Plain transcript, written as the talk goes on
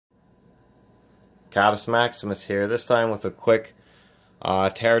Catus Maximus here, this time with a quick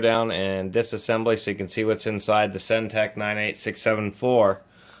teardown and disassembly so you can see what's inside the Cen-Tech 98674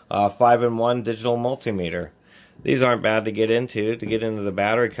 5-in-1 digital multimeter. These aren't bad to get into. To get into the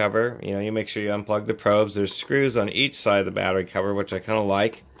battery cover, you make sure you unplug the probes. There's screws on each side of the battery cover, which I kind of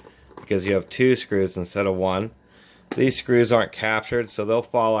like because you have 2 screws instead of 1. These screws aren't captured, so they'll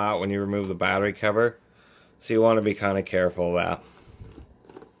fall out when you remove the battery cover. So you want to be kind of careful of that.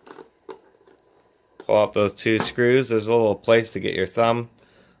 Pull out those 2 screws. There's a little place to get your thumb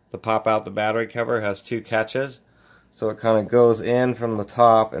to pop out the battery cover. It has 2 catches, so it kind of goes in from the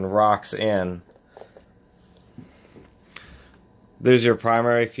top and rocks in. There's your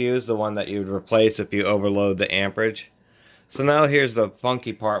primary fuse, the one that you would replace if you overload the amperage. So now here's the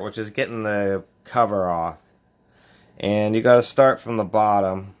funky part, which is getting the cover off. And you got to start from the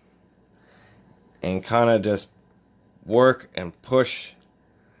bottom and kind of just work and push.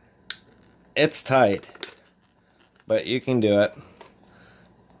 It's tight, but you can do it.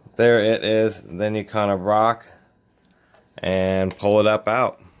 There it is. Then you kind of rock and pull it up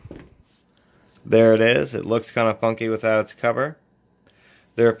out. There it is. It looks kind of funky without its cover.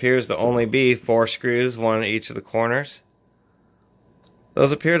 There appears to only be 4 screws, 1 in each of the corners.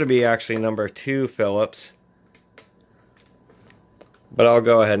 Those appear to be actually number 2 Phillips, but I'll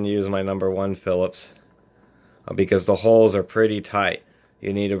go ahead and use my number 1 Phillips because the holes are pretty tight.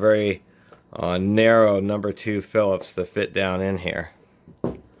 You need a very narrow number 2 Phillips to fit down in here.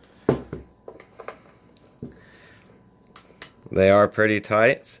 They are pretty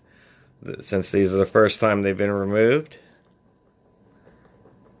tight since these are the first time they've been removed.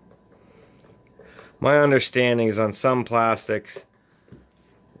 My understanding is on some plastics,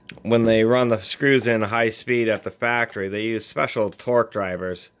 when they run the screws in high speed at the factory, they use special torque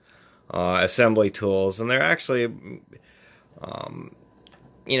drivers, assembly tools, and they're actually,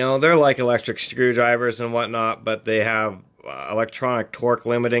 they're like electric screwdrivers and whatnot, but they have electronic torque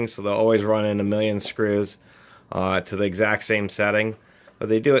limiting, so they'll always run in a million screws to the exact same setting. But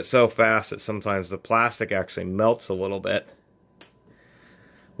they do it so fast that sometimes the plastic actually melts a little bit,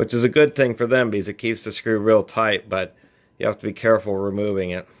 which is a good thing for them because it keeps the screw real tight, but you have to be careful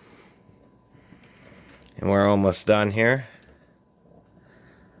removing it. And we're almost done here.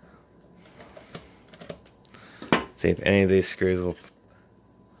 See if any of these screws will...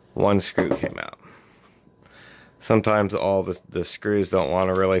 1 screw came out. Sometimes all the screws don't want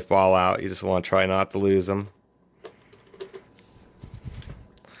to really fall out. You just want to try not to lose them.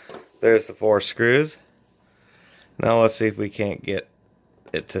 There's the 4 screws. Now let's see if we can't get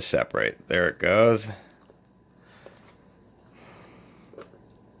it to separate. There it goes.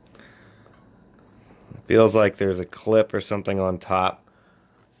 Feels like there's a clip or something on top.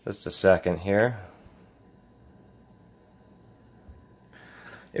 Just a second here.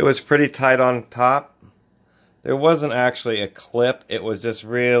 It was pretty tight on top. There wasn't actually a clip. It was just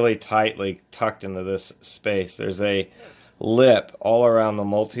really tightly tucked into this space. There's a lip all around the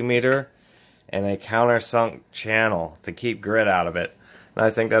multimeter and a countersunk channel to keep grit out of it. And I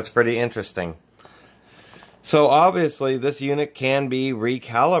think that's pretty interesting. So obviously this unit can be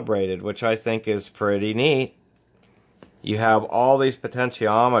recalibrated, which I think is pretty neat. You have all these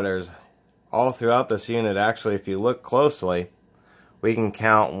potentiometers all throughout this unit. Actually, if you look closely, we can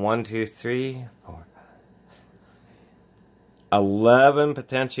count 1, 2, 3, 4, 11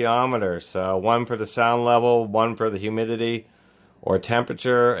 potentiometers. So 1 for the sound level, 1 for the humidity or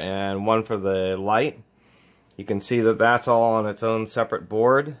temperature, and 1 for the light. You can see that that's all on its own separate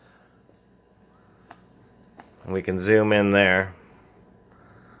board. And we can zoom in there.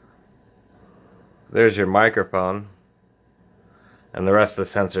 There's your microphone. And the rest of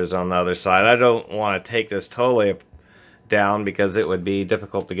the sensors on the other side. I don't want to take this totally down because it would be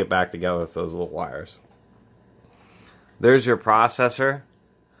difficult to get back together with those little wires. There's your processor.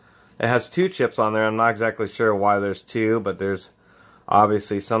 It has 2 chips on there. I'm not exactly sure why there's 2, but there's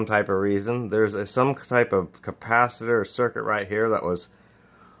obviously some type of reason. There's some type of capacitor or circuit right here that was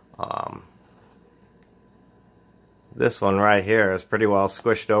this one right here is pretty well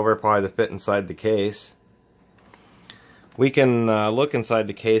squished over, probably to fit inside the case. We can look inside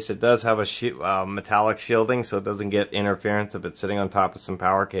the case. It does have a metallic shielding, so it doesn't get interference if it's sitting on top of some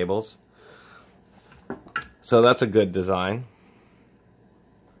power cables. So that's a good design.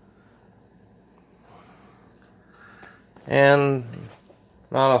 And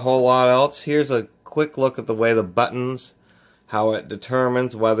not a whole lot else. Here's a quick look at the way the buttons, how it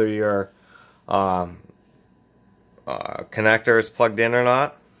determines whether your connector is plugged in or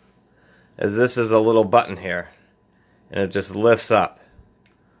not. As this is a little button here, and it just lifts up.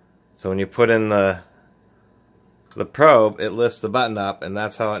 So when you put in the probe, it lifts the button up, and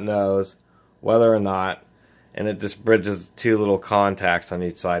that's how it knows whether or not, and it just bridges two little contacts on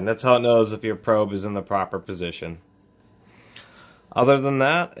each side, and that's how it knows if your probe is in the proper position. Other than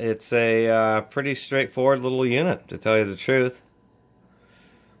that, it's a pretty straightforward little unit, to tell you the truth.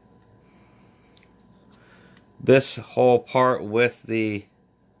 This whole part with the...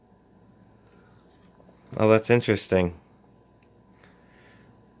 Oh, that's interesting.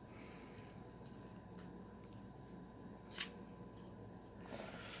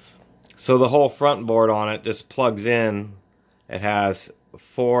 So the whole front board on it just plugs in. It has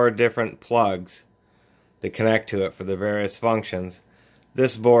 4 different plugs to connect to it for the various functions.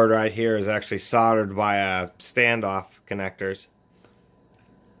 This board right here is actually soldered via standoff connectors.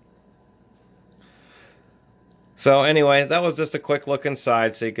 So anyway, that was just a quick look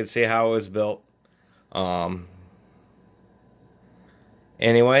inside so you could see how it was built.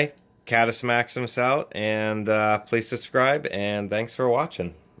 Anyway, Catus Maximus out, and please subscribe, and thanks for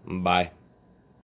watching. Bye.